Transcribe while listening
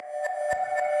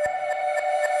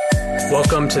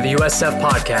Welcome to the USF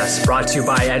Podcast, brought to you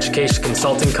by education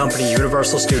consulting company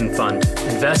Universal Student Fund.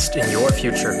 Invest in your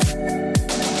future.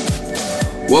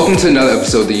 Welcome to another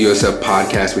episode of the USF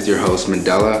Podcast with your host,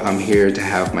 Mandela. I'm here to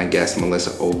have my guest, Melissa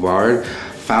Ovard,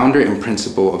 founder and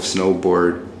principal of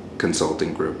Snowboard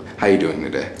Consulting Group. How are you doing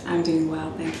today? I'm doing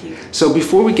well, thank you. So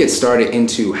before we get started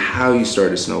into how you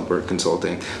started Snowboard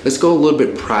Consulting, let's go a little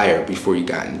bit prior before you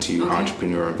got into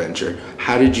entrepreneurial venture.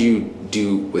 How did you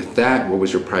do with that? What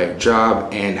was your prior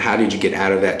job? And how did you get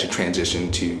out of that to transition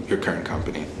to your current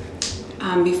company?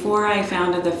 Before I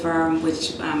founded the firm,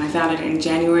 which I founded in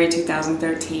January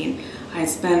 2013, I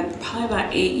spent probably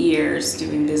about 8 years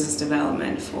doing business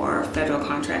development for federal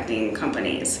contracting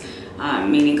companies,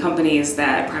 meaning companies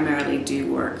that primarily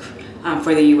do work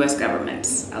for the U.S.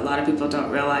 government. A lot of people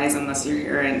don't realize, unless you're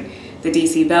here in the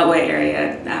D.C. Beltway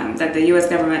area, that the U.S.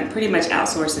 government pretty much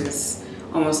outsources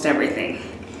almost everything.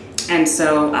 And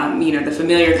so, the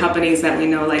familiar companies that we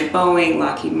know, like Boeing,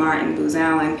 Lockheed Martin, Booz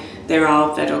Allen, they're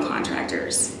all federal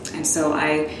contractors. And so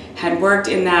I had worked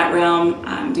in that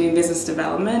realm doing business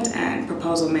development and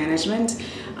proposal management,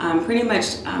 pretty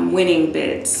much winning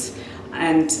bids.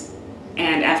 And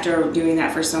after doing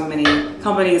that for so many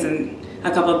companies and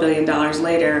a couple $1 billion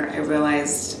later, I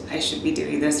realized I should be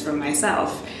doing this for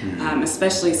myself,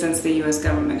 especially since the U.S.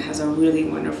 government has a really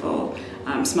wonderful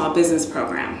small business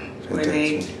program where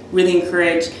they really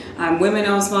encourage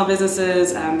women-owned small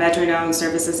businesses, veteran-owned,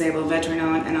 service-disabled,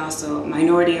 veteran-owned, and also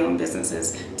minority-owned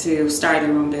businesses to start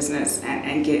their own business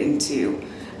and get into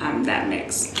that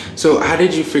mix. So how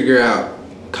did you figure out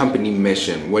company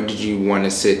mission? What did you want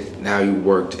to sit? Now you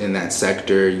worked in that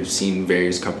sector, you've seen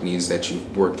various companies that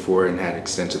you've worked for and had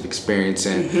extensive experience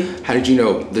in. Mm-hmm. How did you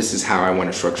know this is how I want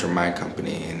to structure my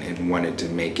company and wanted to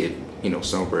make it,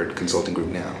 Snowboard Consulting Group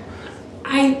now?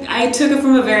 I took it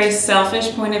from a very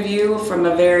selfish point of view, from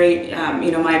a very,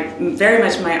 very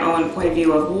much my own point of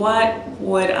view of what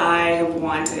would I have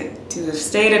wanted to have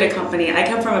stayed at a company. I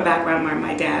come from a background where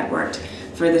my dad worked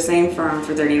for the same firm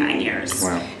for 39 years.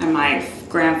 Wow. And my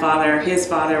grandfather, his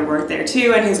father worked there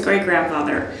too, and his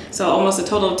great-grandfather. So almost a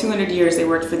total of 200 years they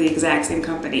worked for the exact same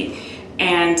company.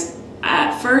 And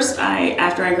at first,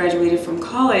 after I graduated from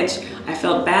college, I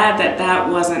felt bad that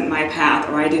wasn't my path,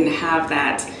 or I didn't have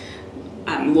that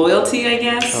loyalty, I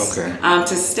guess,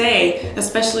 to stay,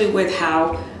 especially with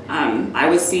how I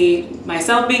would see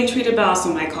myself being treated, but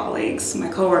also my colleagues, my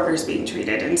coworkers being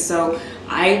treated. And so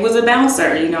I was a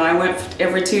bouncer. I went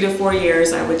every 2 to 4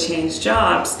 years, I would change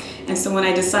jobs. And so when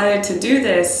I decided to do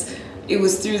this, it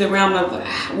was through the realm of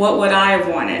what would I have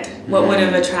wanted? What would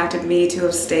have attracted me to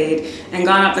have stayed and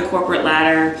gone up the corporate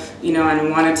ladder,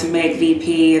 and wanted to make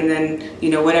VP and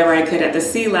then, whatever I could at the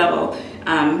C level.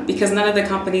 Because none of the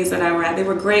companies that I were at, they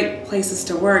were great places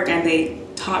to work and they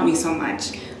taught me so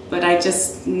much. But I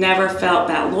just never felt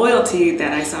that loyalty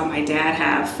that I saw my dad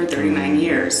have for 39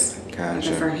 years at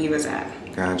the firm he was at.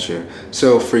 Gotcha.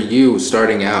 So for you,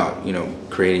 starting out,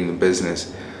 creating the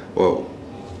business, well,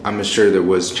 I'm sure there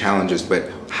was challenges, but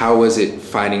how was it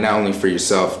finding not only for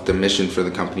yourself the mission for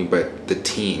the company, but the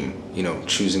team,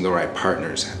 choosing the right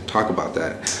partners? Talk about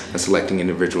that and selecting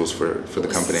individuals for the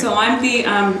company. So I'm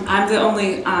the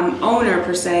only owner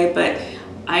per se, but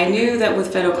I knew that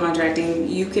with federal contracting,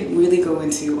 you could really go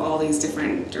into all these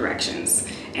different directions.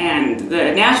 And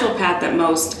the natural path that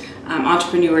most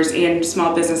entrepreneurs in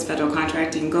small business federal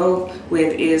contracting go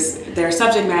with is they're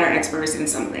subject matter experts in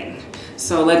something.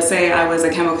 So let's say I was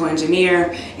a chemical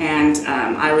engineer and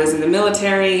I was in the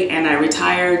military and I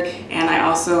retired, and I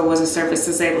also was a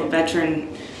service-disabled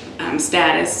veteran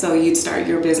status. So you'd start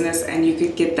your business and you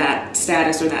could get that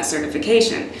status or that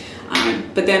certification.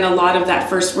 But then a lot of that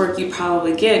first work you'd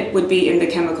probably get would be in the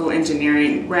chemical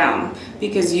engineering realm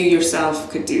because you yourself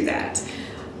could do that.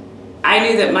 I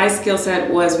knew that my skill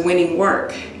set was winning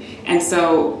work. And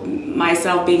so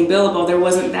myself being billable, there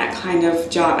wasn't that kind of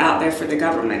job out there for the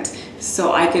government.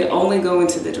 So I could only go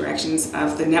into the directions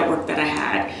of the network that I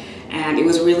had. And it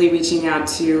was really reaching out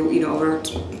to, over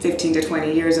 15 to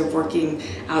 20 years of working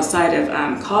outside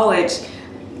of college,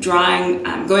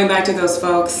 going back to those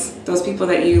folks, those people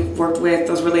that you've worked with,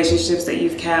 those relationships that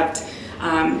you've kept,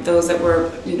 those that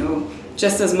were,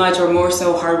 just as much or more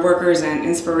so hard workers and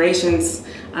inspirations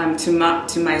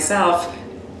to myself.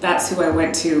 That's who I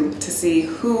went to see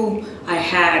who I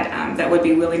had that would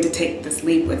be willing to take this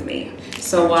leap with me.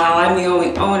 So while I'm the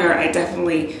only owner, I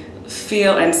definitely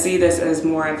feel and see this as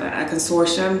more of a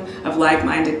consortium of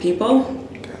like-minded people,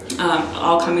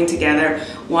 all coming together,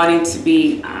 wanting to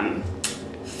be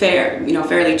fair,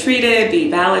 fairly treated,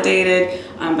 be validated,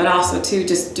 but also to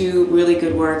just do really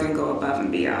good work and go above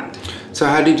and beyond. So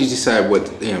how did you decide what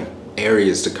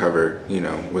areas to cover,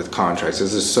 with contracts.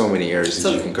 There's just so many areas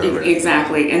that you can cover.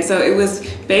 Exactly. And so it was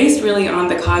based really on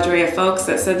the cadre of folks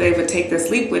that said they would take this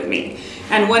leap with me.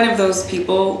 And one of those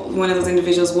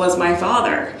individuals was my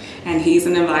father. And he's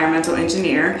an environmental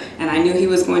engineer. And I knew he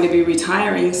was going to be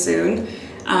retiring soon.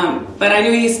 But I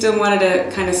knew he still wanted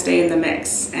to kind of stay in the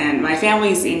mix. And my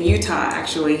family's in Utah,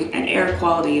 actually, and air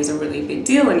quality is a really big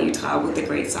deal in Utah with the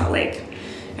Great Salt Lake.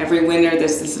 Every winter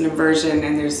there's an inversion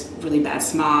and there's really bad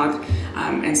smog.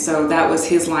 And so that was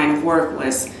his line of work,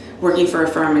 was working for a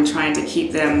firm and trying to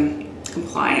keep them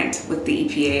compliant with the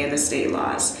EPA and the state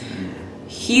laws.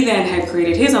 He then had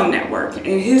created his own network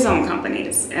and his own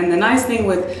companies. And the nice thing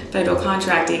with federal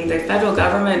contracting, the federal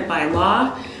government by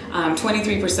law,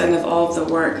 23% of all of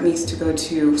the work needs to go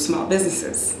to small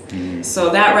businesses. So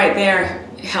that right there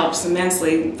helps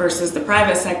immensely versus the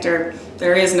private sector.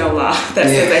 There is no law that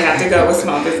says they have to go with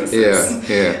small businesses.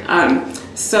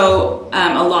 So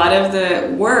a lot of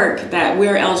the work that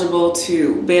we're eligible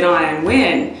to bid on and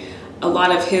win, a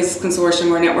lot of his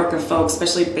consortium or network of folks,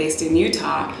 especially based in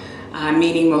Utah,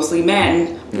 meaning mostly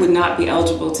men, would not be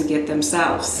eligible to get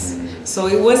themselves. So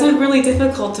it wasn't really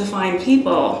difficult to find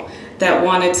people that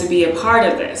wanted to be a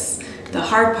part of this. The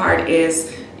hard part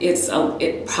is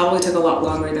it probably took a lot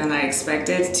longer than I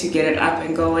expected to get it up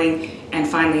and going and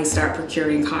finally start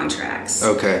procuring contracts.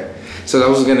 Okay, so that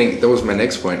was my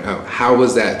next point. How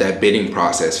was that bidding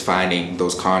process, finding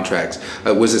those contracts?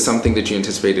 Was it something that you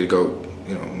anticipated to go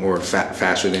more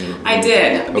faster than you? I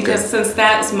did, because since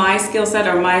that's my skill set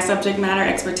or my subject matter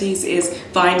expertise is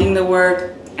finding the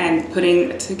work and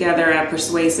putting together a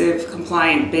persuasive,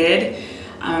 compliant bid.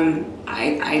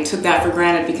 I took that for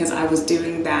granted because I was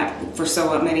doing that for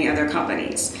so many other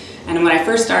companies. And when I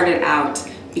first started out,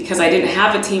 because I didn't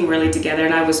have a team really together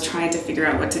and I was trying to figure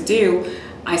out what to do,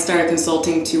 I started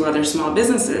consulting to other small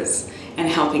businesses and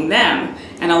helping them.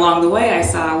 And along the way I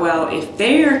saw, well, if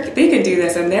they can do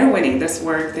this and they're winning this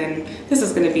work, then this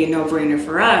is going to be a no-brainer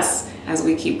for us as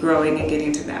we keep growing and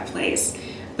getting to that place.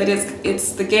 But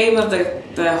it's the game of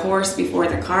the horse before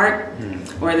the cart,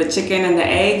 or the chicken and the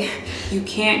egg. You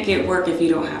can't get work if you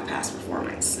don't have past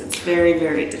performance. It's very,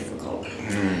 very difficult.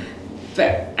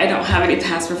 But I don't have any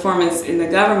past performance in the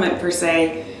government per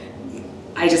se.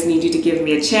 I just need you to give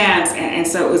me a chance. And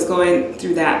so it was going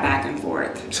through that back and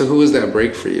forth. So who was that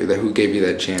break for you? Who gave you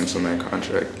that chance on that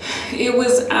contract? It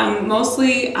was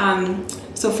mostly,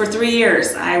 so for 3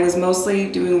 years, I was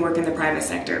mostly doing work in the private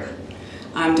sector.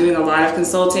 I'm doing a lot of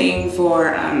consulting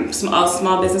for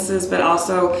small businesses, but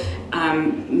also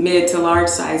mid to large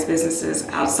size businesses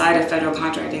outside of federal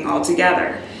contracting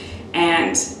altogether.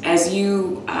 And as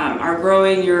you are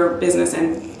growing your business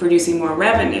and producing more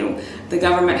revenue, the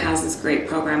government has this great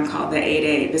program called the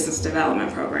 8A Business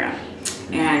Development Program.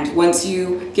 And once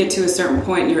you get to a certain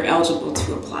point, you're eligible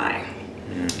to apply.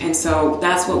 And so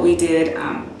that's what we did,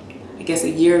 I guess a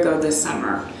year ago this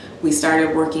summer. We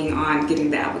started working on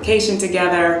getting the application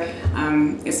together.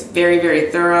 It's very,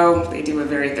 very thorough. They do a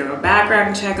very thorough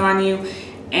background check on you.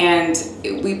 And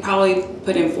we probably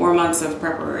put in 4 months of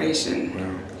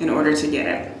preparation in order to get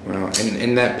it. Wow. And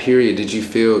in that period, did you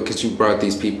feel, because you brought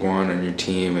these people on your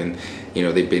team and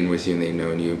they've been with you and they've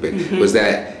known you, but was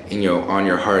that on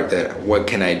your heart that what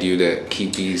can I do to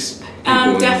keep these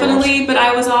people definitely, involved? but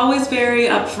I was always very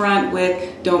upfront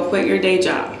with don't quit your day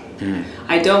job.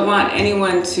 I don't want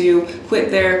anyone to quit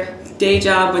their day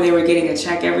job when they were getting a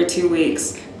check every 2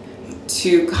 weeks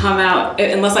to come out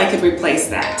unless I could replace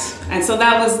that. And so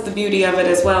that was the beauty of it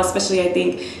as well, especially I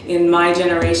think in my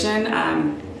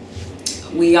generation.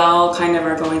 We all kind of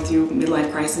are going through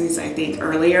midlife crises, I think,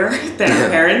 earlier than our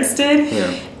parents did.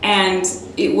 And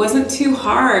it wasn't too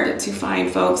hard to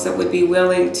find folks that would be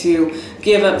willing to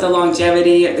give up the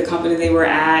longevity at the company they were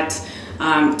at,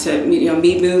 to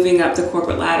me moving up the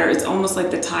corporate ladder. It's almost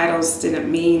like the titles didn't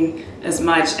mean as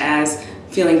much as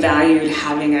feeling valued,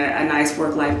 having a nice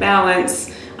work-life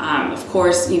balance, of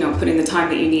course, putting the time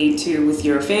that you need to with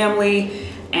your family.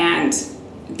 And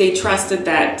they trusted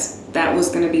that was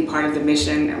going to be part of the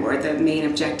mission or the main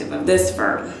objective of this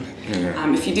firm.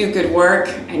 If you do good work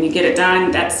and you get it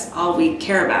done, that's all we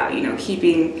care about,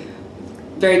 keeping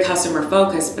very customer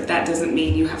focused, but that doesn't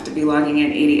mean you have to be logging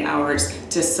in 80 hours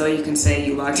just so you can say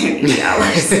you logged in 80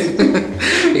 hours.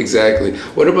 Exactly.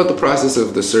 What about the process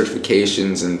of the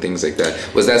certifications and things like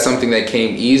that? Was that something that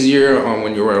came easier on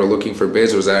when you were looking for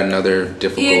bids, or was that another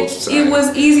difficult side? It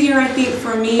was easier, I think,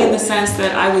 for me in the sense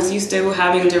that I was used to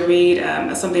having to read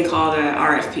something called a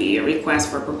RFP, a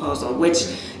request for proposal, which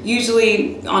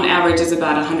usually on average is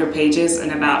about 100 pages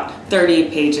and about 30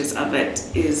 pages of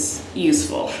it is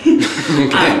useful.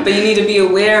 But you need to be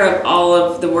aware of all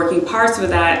of the working parts with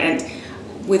that. And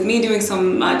with me doing so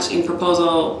much in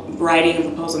proposal writing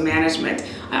and proposal management,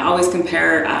 I always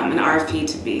compare an RFP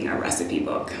to being a recipe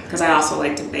book, because I also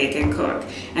like to bake and cook.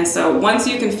 And so once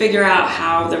you can figure out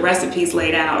how the recipe's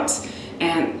laid out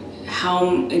and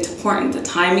how important the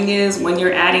timing is when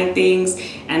you're adding things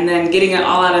and then getting it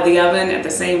all out of the oven at the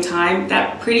same time,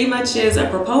 that pretty much is a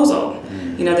proposal.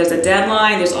 You know, there's a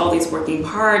deadline, there's all these working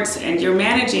parts, and you're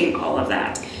managing all of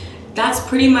that. That's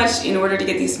pretty much, in order to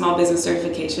get these small business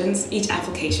certifications, each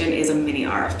application is a mini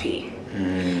RFP.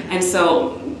 And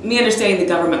so me understanding the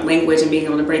government language and being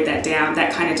able to break that down,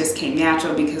 that kind of just came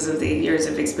natural because of the years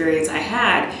of experience I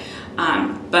had.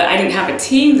 But I didn't have a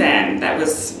team then that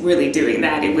was really doing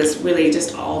that. It was really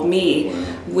just all me,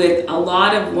 with a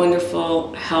lot of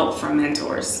wonderful help from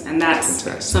mentors. And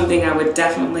that's something I would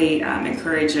definitely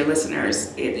encourage your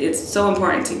listeners. It's so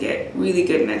important to get really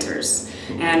good mentors.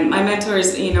 And my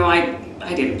mentors, you know,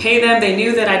 I didn't pay them. They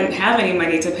knew that I didn't have any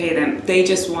money to pay them. They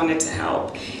just wanted to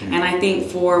help. And I think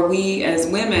for we as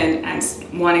women and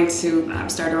wanting to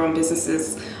start our own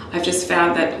businesses, I've just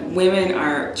found that women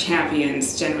are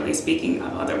champions, generally speaking,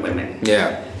 of other women.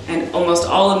 Yeah. And almost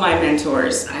all of my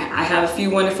mentors, I have a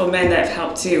few wonderful men that have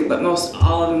helped too, but most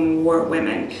all of them were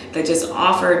women that just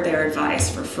offered their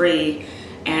advice for free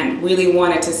and really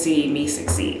wanted to see me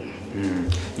succeed.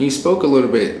 You spoke a little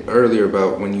bit earlier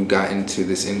about when you got into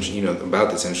this industry, you know,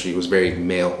 about this industry. It was very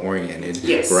male oriented.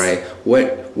 Yes. Right.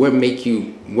 What made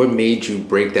you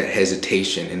break that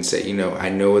hesitation and say, you know, I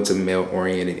know it's a male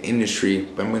oriented industry,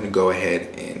 but I'm going to go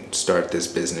ahead and start this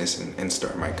business and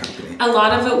start my company? A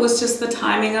lot of it was just the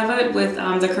timing of it with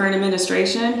the current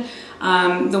administration.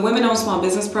 The Women-Owned Small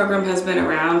Business Program has been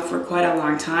around for quite a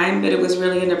long time, but it was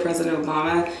really under President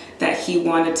Obama that he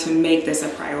wanted to make this a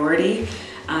priority.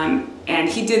 And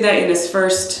he did that in his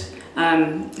first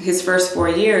 4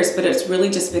 years, but it's really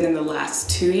just been in the last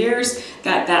 2 years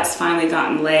that's finally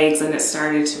gotten legs and it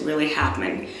started to really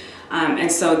happen.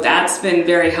 And so that's been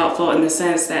very helpful in the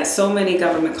sense that so many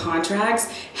government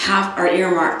contracts are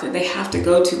earmarked that they have to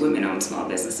go to women-owned small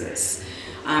businesses.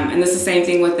 And this is the same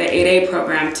thing with the 8A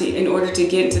program. In order to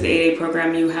get into the 8A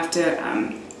program, you have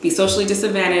to be socially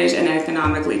disadvantaged and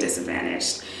economically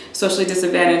disadvantaged. Socially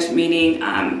disadvantaged meaning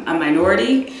a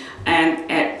minority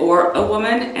or a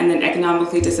woman, and then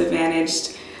economically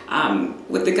disadvantaged.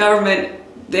 With the government,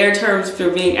 their terms for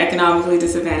being economically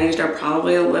disadvantaged are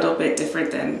probably a little bit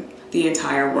different than the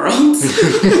entire world.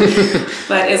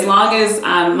 But as long as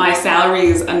my salary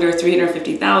is under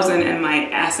 $350,000 and my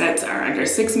assets are under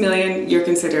 $6 million, you're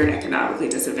considered economically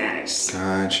disadvantaged.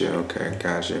 Gotcha. Okay,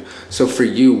 gotcha. So for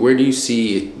you, where do you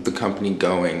see the company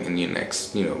going in the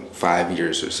next, 5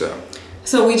 years or so?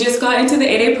 So we just got into the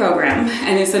 8A program,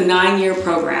 and it's a 9-year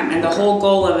program, and the whole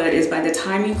goal of it is by the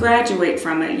time you graduate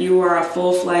from it, you are a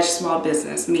full-fledged small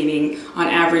business, meaning on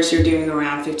average you're doing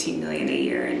around $15 million a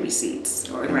year in receipts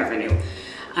or in revenue.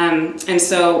 And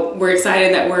so we're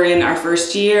excited that we're in our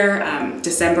first year.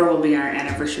 December will be our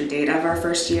anniversary date of our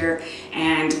first year,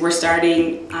 and we're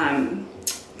starting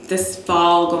this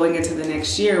fall going into the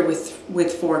next year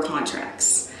with 4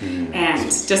 contracts. And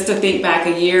just to think back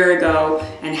a year ago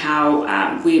and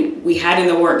how we had in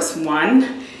the works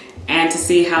 1, and to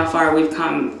see how far we've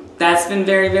come, that's been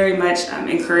very, very much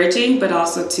encouraging, but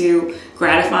also too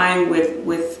gratifying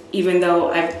with even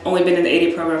though I've only been in the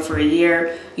 8A program for a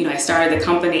year, I started the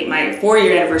company, my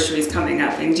 4-year anniversary is coming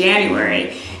up in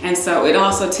January. And so it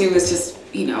also too is just,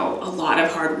 a lot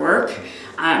of hard work.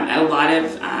 A lot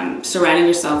of surrounding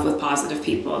yourself with positive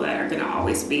people that are going to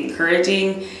always be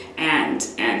encouraging and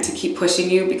to keep pushing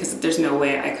you, because there's no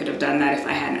way I could have done that if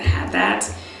I hadn't had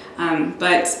that.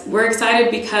 But we're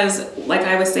excited because, like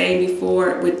I was saying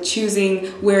before, with choosing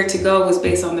where to go was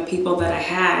based on the people that I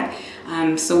had.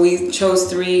 So we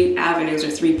chose 3 avenues or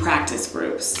 3 practice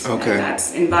groups. Okay.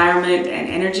 That's environment and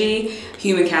energy,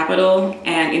 human capital,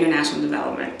 and international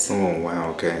development. Oh, wow.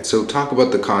 Okay. So talk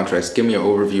about the contracts. Give me an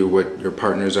overview of what your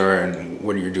partners are and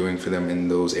what you're doing for them in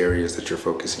those areas that you're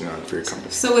focusing on for your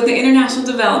company. So with the international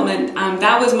development,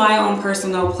 that was my own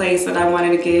personal place that I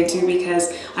wanted to get into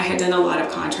because I had done a lot of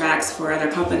contracts for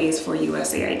other companies for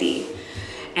USAID.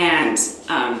 And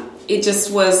it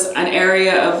just was an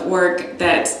area of work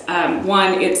that,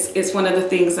 it's one of the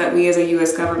things that we as a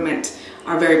U.S. government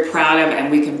are very proud of,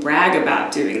 and we can brag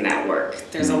about doing that work.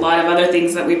 There's a lot of other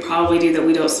things that we probably do that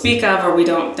we don't speak of or we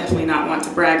don't definitely not want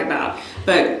to brag about.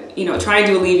 But, trying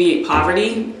to alleviate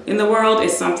poverty in the world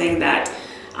is something that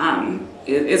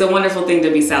is a wonderful thing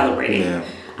to be celebrating. Yeah.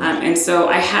 And so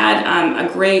I had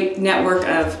a great network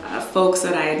of folks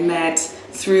that I had met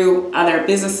through other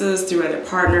businesses, through other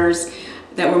partners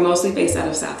that were mostly based out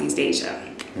of Southeast Asia.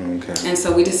 Okay. And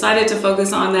so we decided to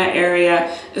focus on that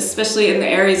area, especially in the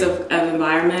areas of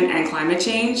environment and climate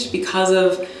change, because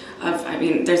of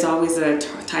there's always a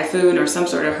typhoon or some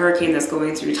sort of hurricane that's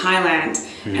going through Thailand,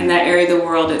 and that area of the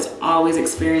world is always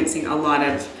experiencing a lot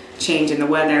of change in the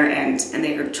weather, and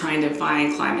they are trying to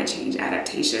find climate change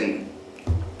adaptation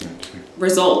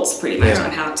results pretty much on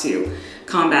how to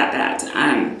combat that.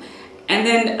 And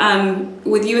then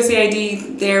with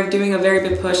USAID, they're doing a very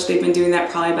big push. They've been doing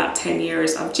that probably about 10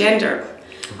 years of gender,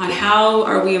 on how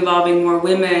are we involving more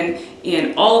women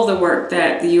in all of the work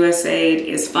that the USAID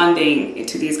is funding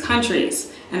into these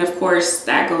countries. And of course,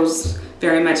 that goes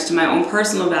very much to my own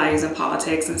personal values in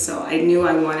politics. And so I knew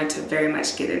I wanted to very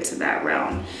much get into that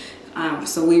realm.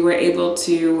 So we were able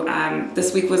to,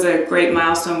 this week was a great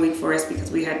milestone week for us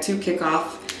because we had 2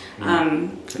 kickoff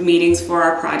meetings for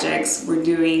our projects. We're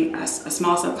doing a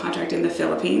small subcontract in the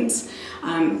Philippines,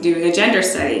 doing a gender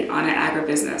study on an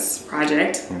agribusiness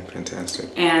project. Oh, fantastic.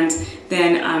 And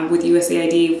then with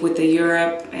USAID, with the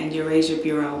Europe and Eurasia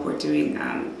Bureau, we're doing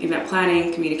event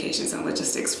planning, communications, and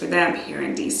logistics for them here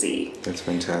in DC. That's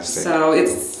fantastic. So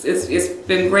it's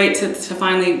been great to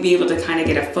finally be able to kind of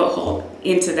get a foothold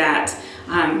into that.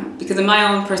 Because in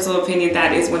my own personal opinion,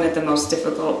 that is one of the most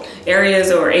difficult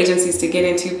areas or agencies to get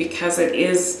into, because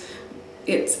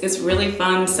it's really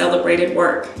fun, celebrated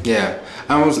work. Yeah.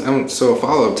 So a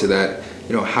follow-up to that,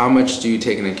 how much do you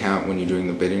take into account when you're doing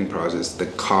the bidding process, the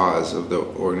cause of the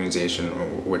organization or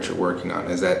what you're working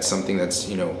on? Is that something that's,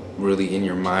 really in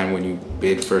your mind when you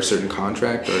bid for a certain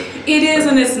contract? Or it is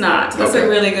and it's not. That's a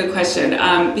really good question.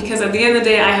 Because at the end of the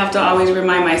day, I have to always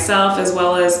remind myself, as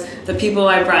well as the people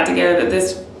I brought together, that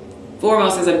this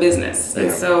foremost is a business.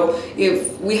 And so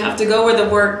if we have to go where the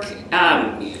work,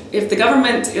 if the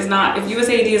government is not, if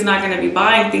USAID is not going to be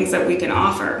buying things that we can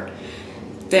offer,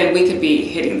 then we could be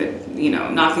hitting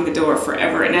knocking the door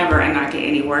forever and ever and not get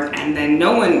any work, and then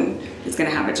no one is going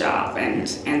to have a job, and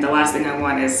the last thing I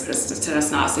want is to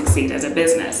us not succeed as a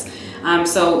business.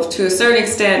 So to a certain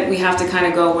extent, we have to kind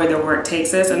of go where the work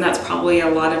takes us, and that's probably a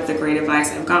lot of the great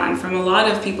advice I've gotten from a lot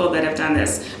of people that have done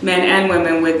this, men and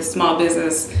women, with small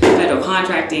business federal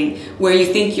contracting, where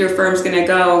you think your firm's going to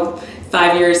go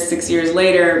 5 years, 6 years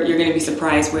later, you're going to be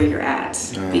surprised where you're at,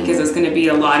 because it's going to be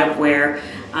a lot of where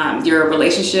your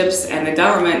relationships and the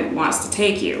government wants to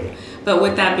take you. But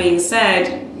with that being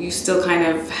said, you still kind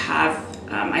of have,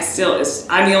 I'm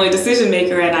the only decision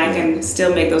maker, and I can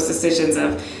still make those decisions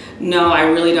of, no, I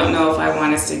really don't know if I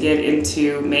want us to get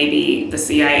into maybe the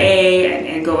CIA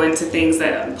and go into things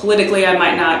that politically I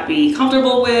might not be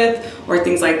comfortable with, or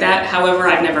things like that. However,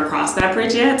 I've never crossed that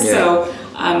bridge yet. Yeah. So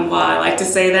while I like to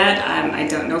say that, I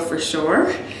don't know for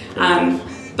sure.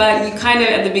 But you kind of,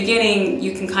 at the beginning,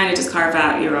 you can kind of just carve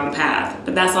out your own path.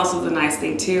 But that's also the nice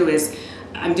thing too, is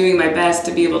I'm doing my best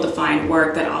to be able to find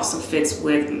work that also fits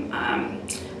with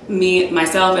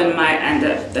myself and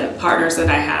the partners that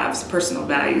I have, personal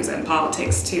values and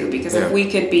politics too. Because if we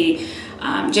could be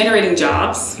generating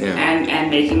jobs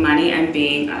and making money and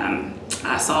being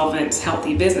a solvent,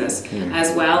 healthy business,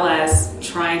 as well as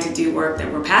trying to do work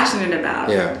that we're passionate about.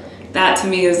 That to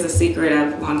me is the secret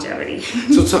of longevity.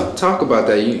 So talk about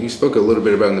that. You spoke a little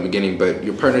bit about it in the beginning, but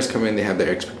your partners come in, they have their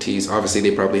expertise. Obviously,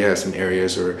 they probably have some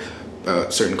areas or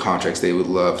certain contracts they would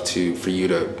love for you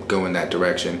to go in that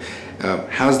direction.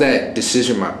 How's that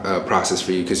decision process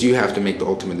for you? Because you have to make the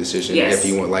ultimate decision. If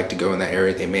you would like to go in that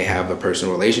area. They may have a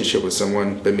personal relationship with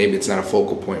someone, but maybe it's not a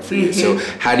focal point for you. So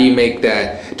how do you make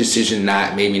that decision,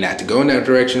 maybe not to go in that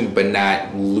direction, but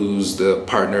not lose the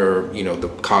partner or the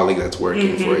colleague that's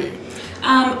working for you?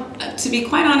 To be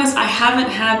quite honest, I haven't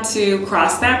had to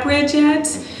cross that bridge yet.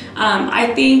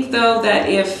 I think though that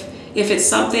if it's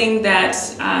something that,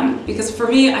 because for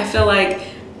me, I feel like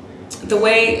the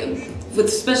way, with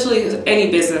especially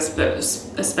any business, but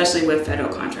especially with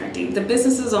federal contracting, the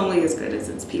business is only as good as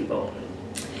its people.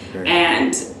 Right.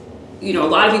 And, a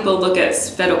lot of people look at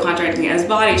federal contracting as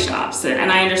body shops.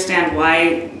 And I understand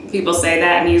why people say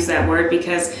that and use that word,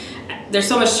 because there's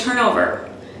so much turnover.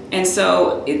 And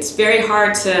so it's very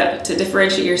hard to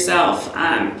differentiate yourself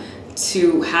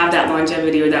to have that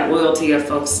longevity or that loyalty of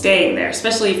folks staying there,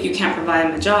 especially if you can't provide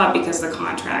them a job because the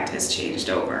contract has changed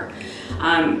over.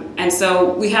 And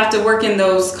so we have to work in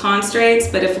those constraints,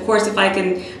 but if I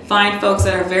can find folks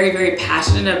that are very, very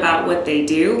passionate about what they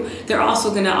do, they're also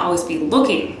going to always be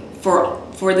looking for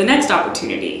the next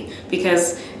opportunity,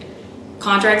 because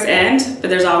contracts end, but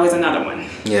there's always another one.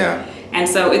 Yeah. And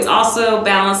so it's also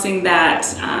balancing that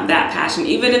passion,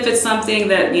 even if it's something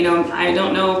that, you know, I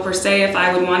don't know per se if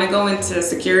I would want to go into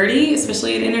security,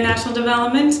 especially in international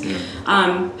development.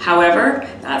 However,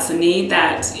 that's a need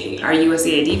that our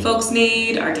USAID folks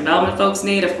need, our development folks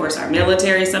need. Of course, our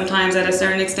military sometimes at a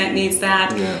certain extent needs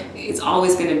that. It's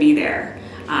always going to be there.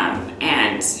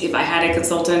 And if I had a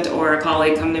consultant or a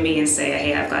colleague come to me and say,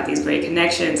 hey, I've got these great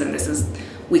connections and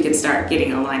we can start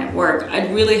getting a line of work,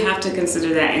 I'd really have to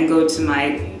consider that and go to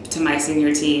my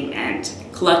senior team and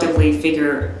collectively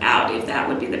figure out if that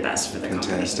would be the best for the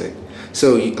company. Fantastic.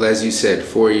 So as you said,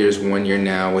 4 years, 1 year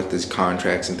now with these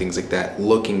contracts and things like that,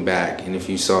 looking back, and if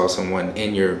you saw someone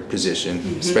in your position,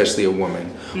 especially a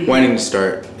woman, wanting to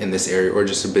start in this area or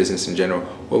just a business in general,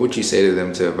 what would you say to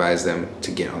them to advise them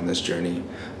to get on this journey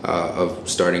of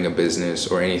starting a business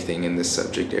or anything in this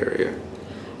subject area?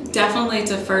 Definitely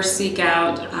to first seek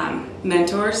out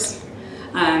mentors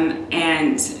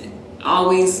and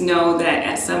always know that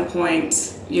at some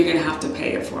point you're going to have to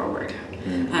pay it forward.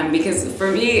 Because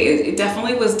for me, it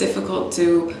definitely was difficult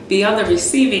to be on the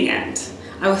receiving end.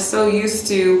 I was so used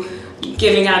to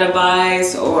giving out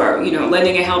advice or, you know,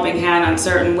 lending a helping hand on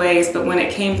certain ways, but when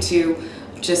it came to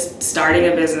just starting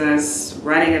a business,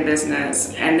 running a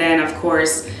business, and then of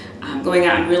course going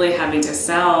out and really having to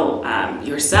sell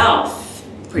yourself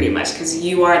pretty much because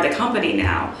you are the company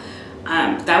now.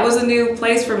 That was a new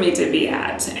place for me to be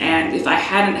at. And if I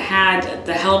hadn't had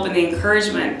the help and the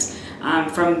encouragement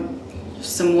from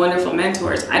some wonderful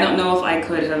mentors, I don't know if I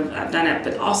could have done it.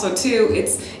 But also, too,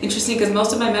 it's interesting because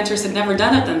most of my mentors had never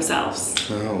done it themselves.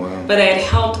 Oh, wow. But I had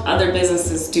helped other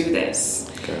businesses do this.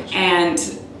 Gotcha. And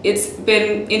it's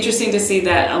been interesting to see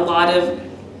that a lot of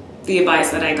the advice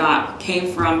that I got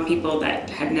came from people that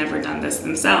had never done this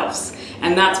themselves.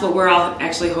 And that's what we're all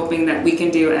actually hoping that we can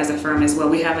do as a firm as well.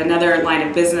 We have another line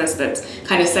of business that's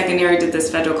kind of secondary to this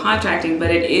federal contracting,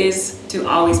 but it is to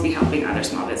always be helping other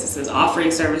small businesses, offering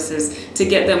services to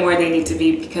get them where they need to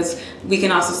be, because we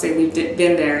can also say we've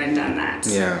been there and done that.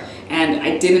 Yeah. And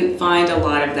I didn't find a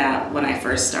lot of that when I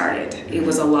first started. It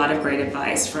was a lot of great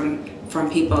advice from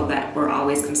people that were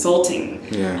always consulting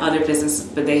other businesses,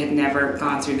 but they had never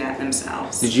gone through that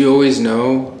themselves. Did you always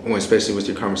know, especially with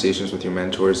your conversations with your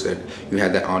mentors, that you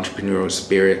had that entrepreneurial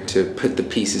spirit to put the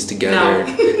pieces together?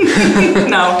 No.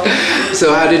 No.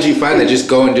 So how did you find that? Just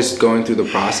going through the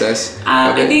process?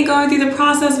 I think going through the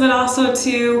process, but also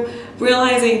to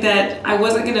realizing that I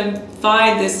wasn't going to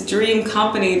find this dream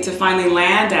company to finally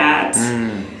land at.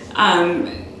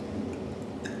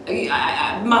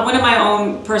 One of my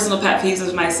own personal pet peeves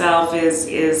of myself is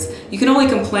you can only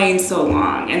complain so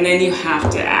long, and then you have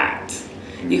to act.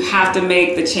 You have to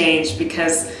make the change,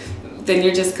 because then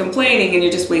you're just complaining and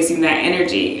you're just wasting that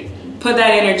energy. Put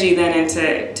that energy then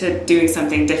into doing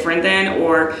something different then,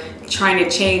 or trying to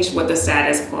change what the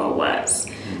status quo was.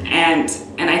 And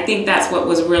I think that's what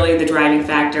was really the driving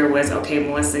factor was, okay,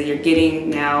 Melissa, you're getting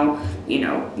now,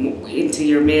 into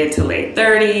your mid to late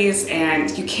 30s,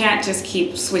 and you can't just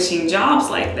keep switching jobs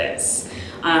like this.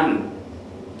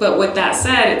 But with that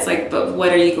said, it's like, but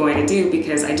what are you going to do?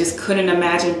 Because I just couldn't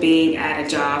imagine being at a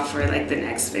job for like the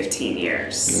next 15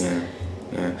 years.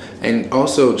 Yeah. And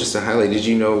also, just to highlight, did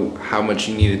you know how much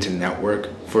you needed to network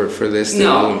for this?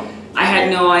 No. I had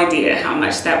no idea how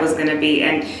much that was going to be.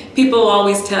 And people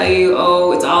always tell you,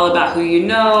 oh, it's all about who you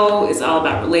know, it's all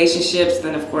about relationships.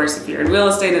 Then, of course, if you're in real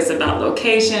estate, it's about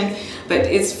location. But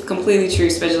it's completely true,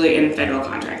 especially in federal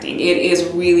contracting. It is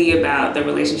really about the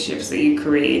relationships that you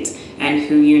create and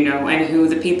who you know and who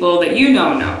the people that you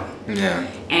know. Yeah.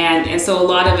 And so a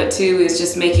lot of it, too, is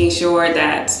just making sure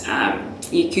that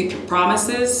you keep your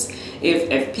promises.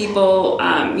 If people,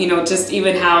 just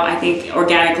even how I think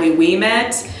organically we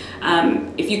met,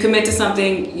 if you commit to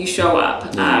something, you show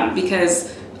up,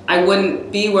 because I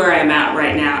wouldn't be where I'm at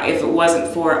right now if it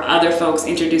wasn't for other folks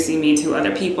introducing me to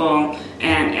other people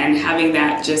and having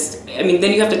that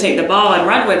then you have to take the ball and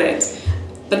run with it.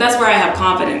 But that's where I have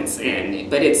confidence in,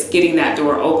 but it's getting that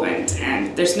door opened,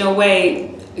 and there's no way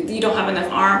you don't have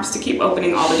enough arms to keep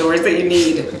opening all the doors that you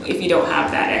need if you don't have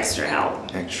that extra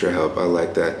help. Extra help, I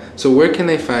like that. So where can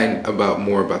they find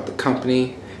more about the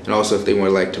company? And also, if they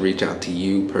would like to reach out to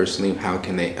you personally, how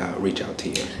can they reach out to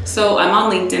you? So I'm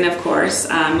on LinkedIn, of course.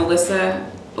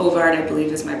 Melissa Ovard, I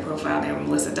believe, is my profile name,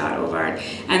 melissa.ovard.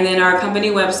 And then our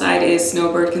company website is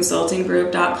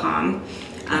snowbirdconsultinggroup.com.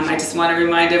 I just want to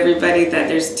remind everybody that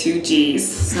there's 2 G's,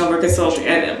 Snowbird Consulting,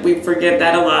 and we forget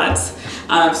that a lot.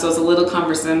 So it's a little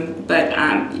cumbersome, but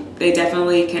they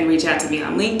definitely can reach out to me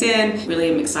on LinkedIn.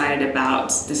 Really am excited about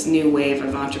this new wave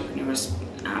of entrepreneurs.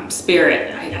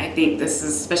 Spirit. I think this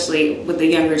is, especially with the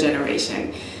younger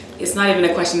generation, it's not even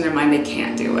a question in their mind, they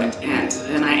can't do it.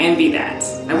 And I envy that.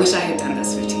 I wish I had done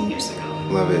this 15 years ago.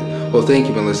 Love it. Well, thank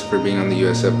you, Melissa, for being on the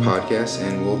USF podcast,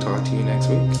 and we'll talk to you next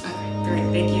week. Okay, great.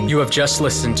 Thank you. You have just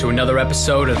listened to another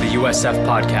episode of the USF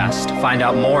podcast. Find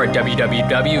out more at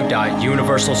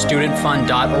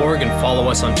www.universalstudentfund.org and follow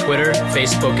us on Twitter,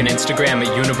 Facebook, and Instagram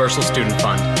at Universal Student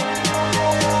Fund.